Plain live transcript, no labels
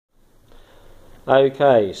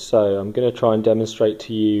Okay, so I'm going to try and demonstrate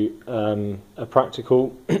to you a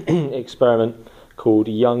practical experiment called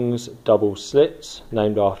Young's Double Slits,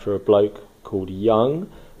 named after a bloke called Young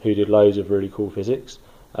who did loads of really cool physics.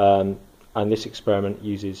 And this experiment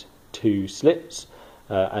uses two slits,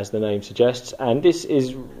 as the name suggests, and this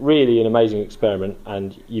is really an amazing experiment,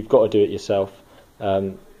 and you've got to do it yourself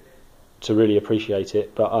to really appreciate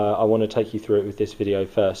it, but I want to take you through it with this video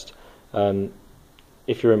first.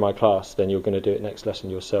 If you're in my class, then you're going to do it next lesson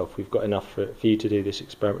yourself. We've got enough for you to do this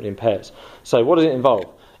experiment in pairs. So what does it involve?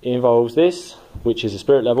 It involves this, which is a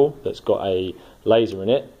spirit level that's got a laser in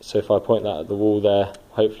it. So if I point that at the wall there,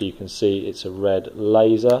 hopefully you can see it's a red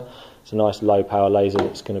laser. It's a nice low power laser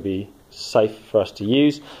that's going to be safe for us to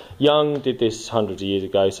use. Young did this hundreds of years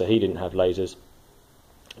ago, so he didn't have lasers,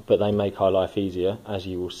 but they make our life easier, as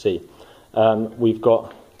you will see. We've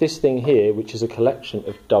got this thing here, which is a collection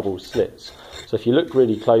of double slits. So if you look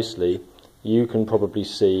really closely, you can probably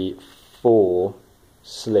see 4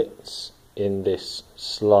 slits in this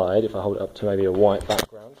slide. If I hold it up to maybe a white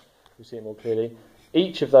background, you see it more clearly.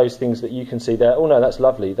 Each of those things that you can see there, oh no, that's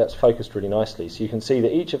lovely, that's focused really nicely. So you can see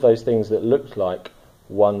that each of those things that looked like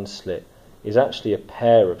one slit is actually a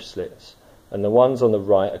pair of slits. And the ones on the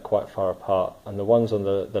right are quite far apart, and the ones on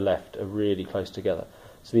the left are really close together.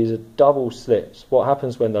 So these are double slits. What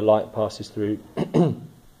happens when the light passes through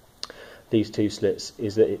these two slits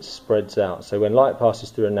is that it spreads out. So when light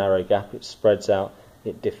passes through a narrow gap, it spreads out,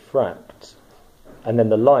 it diffracts. And then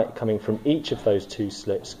the light coming from each of those two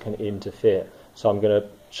slits can interfere. So I'm going to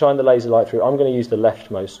shine the laser light through. I'm going to use the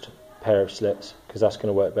leftmost pair of slits because that's going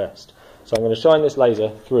to work best. So I'm going to shine this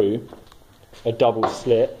laser through a double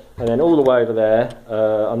slit, and then all the way over there,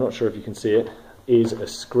 I'm not sure if you can see it, is a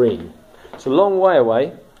screen. It's a long way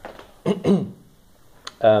away, and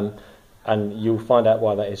you'll find out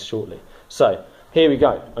why that is shortly. So, here we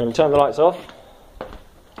go. I'm going to turn the lights off.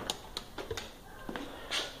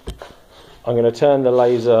 I'm going to turn the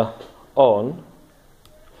laser on,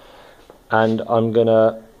 and I'm going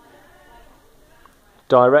to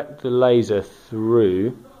direct the laser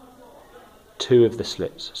through 2 of the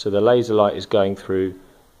slits. So the laser light is going through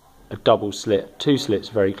a double slit, 2 slits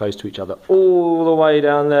very close to each other. All the way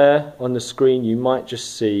down there on the screen you might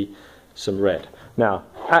just see some red. Now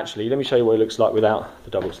actually let me show you what it looks like without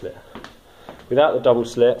the double slit. Without the double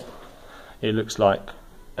slit it looks like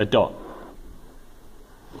a dot.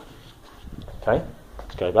 Okay,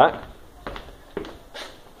 let's go back.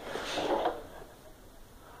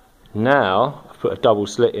 Now I've put a double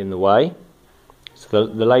slit in the way. So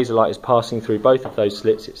the laser light is passing through both of those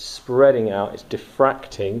slits, it's spreading out, it's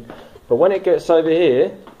diffracting, but when it gets over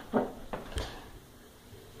here,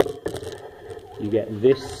 you get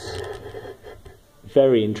this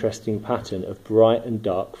very interesting pattern of bright and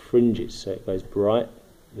dark fringes. So it goes bright,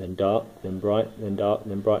 then dark, then bright, then dark,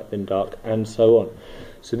 then bright, then dark, and so on.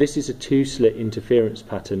 So this is a 2-slit interference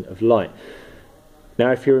pattern of light.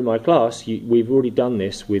 Now if you're in my class, we've already done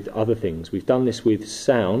this with other things. We've done this with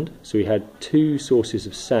sound, so we had 2 sources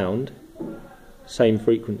of sound, same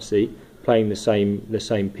frequency, playing the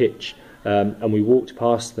same pitch, and we walked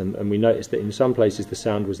past them and we noticed that in some places the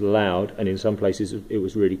sound was loud and in some places it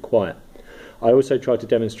was really quiet. I also tried to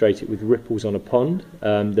demonstrate it with ripples on a pond.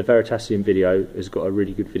 The Veritasium video has got a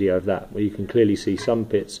really good video of that, where you can clearly see some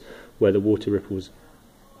bits where the water ripples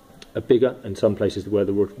are bigger and some places where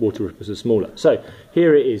the water ripples are smaller. So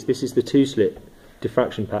here it is. This is the 2-slit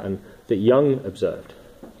diffraction pattern that Young observed.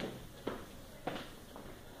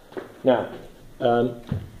 Now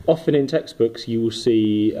often in textbooks you will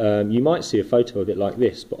see, you might see a photo of it like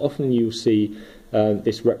this, but often you will see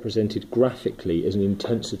this represented graphically as an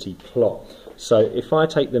intensity plot. So if I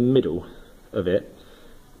take the middle of it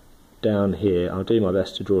down here, I'll do my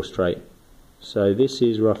best to draw straight. So this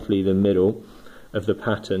is roughly the middle of the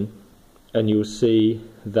pattern, and you'll see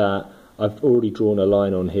that I've already drawn a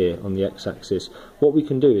line on here on the x-axis. What we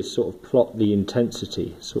can do is sort of plot the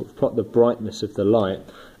intensity, sort of plot the brightness of the light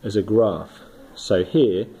as a graph. So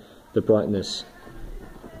here the brightness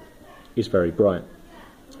is very bright,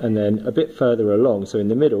 and then a bit further along, so in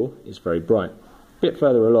the middle it's very bright, a bit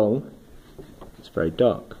further along it's very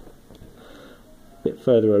dark, a bit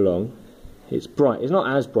further along it's bright. It's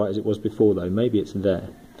not as bright as it was before though, maybe it's there.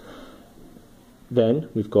 Then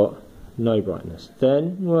we've got no brightness.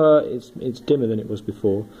 Then, well, it's dimmer than it was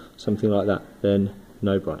before, something like that. Then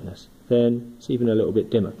no brightness. Then it's even a little bit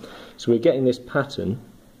dimmer. So we're getting this pattern,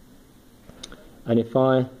 and if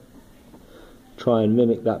I try and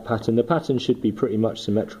mimic that pattern, the pattern should be pretty much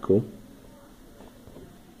symmetrical.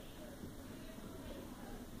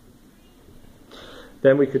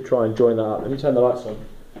 Then we could try and join that up. Let me turn the lights on.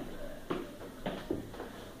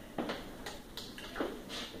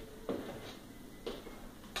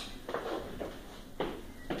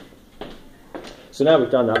 So now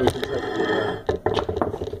we've done that,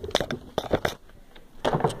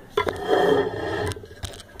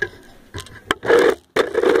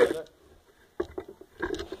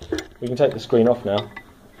 we can take the screen off now.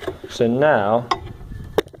 So now,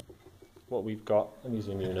 what we've got, let me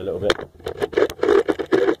zoom you in a little bit,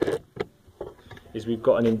 is we've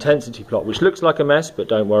got an intensity plot, which looks like a mess, but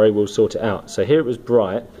don't worry, we'll sort it out. So here it was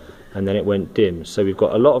bright, and then it went dim. So we've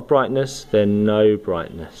got a lot of brightness, then no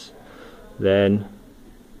brightness. Then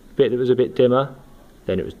a bit that was a bit dimmer,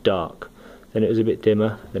 then it was dark. Then it was a bit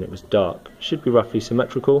dimmer, then it was dark. Should be roughly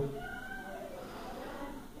symmetrical.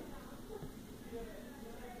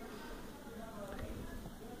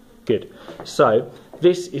 Good. So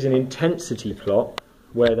this is an intensity plot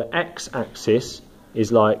where the x-axis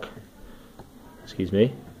is like, excuse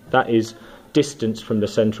me, that is distance from the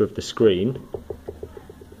centre of the screen.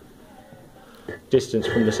 Distance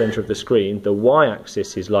from the centre of the screen. The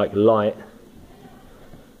y-axis is like light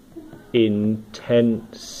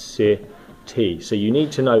intensity. So you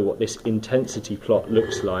need to know what this intensity plot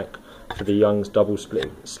looks like for the Young's double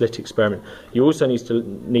slit experiment. You also need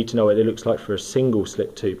to know what it looks like for a single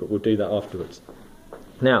slit too, but we'll do that afterwards.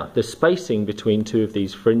 Now, the spacing between two of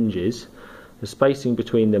these fringes, the spacing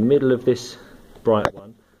between the middle of this bright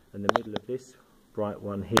one and the middle of this bright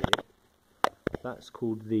one here, that's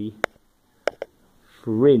called the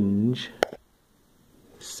fringe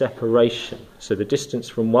separation. So the distance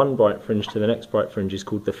from one bright fringe to the next bright fringe is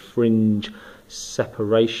called the fringe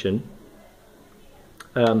separation.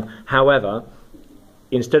 However,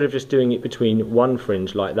 instead of just doing it between one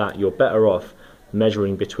fringe like that, you're better off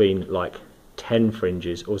measuring between like 10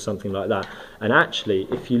 fringes or something like that. And actually,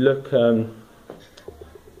 if you look,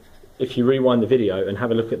 if you rewind the video and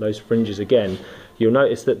have a look at those fringes again, you'll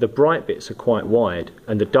notice that the bright bits are quite wide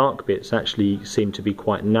and the dark bits actually seem to be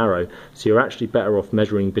quite narrow. So you're actually better off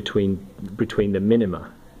measuring between the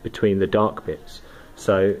minima, between the dark bits.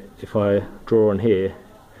 So if I draw on here,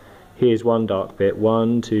 here's one dark bit,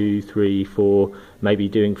 1, 2, 3, 4, maybe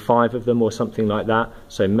doing 5 of them or something like that.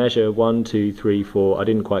 So measure 1, 2, 3, 4. I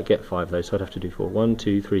didn't quite get 5 though, so I'd have to do 4. 1,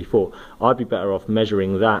 2, 3, 4. I'd be better off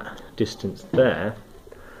measuring that distance there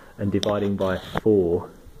and dividing by 4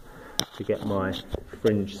 to get my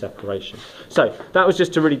fringe separation. So that was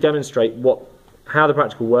just to really demonstrate how the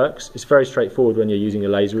practical works. It's very straightforward when you're using a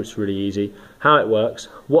laser, it's really easy. How it works,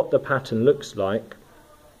 what the pattern looks like,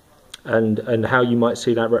 and how you might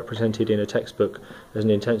see that represented in a textbook as an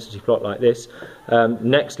intensity plot like this.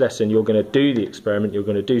 Next lesson you're going to do the experiment, you're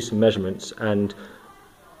going to do some measurements, and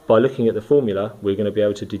by looking at the formula we're going to be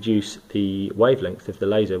able to deduce the wavelength of the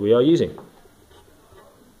laser we are using.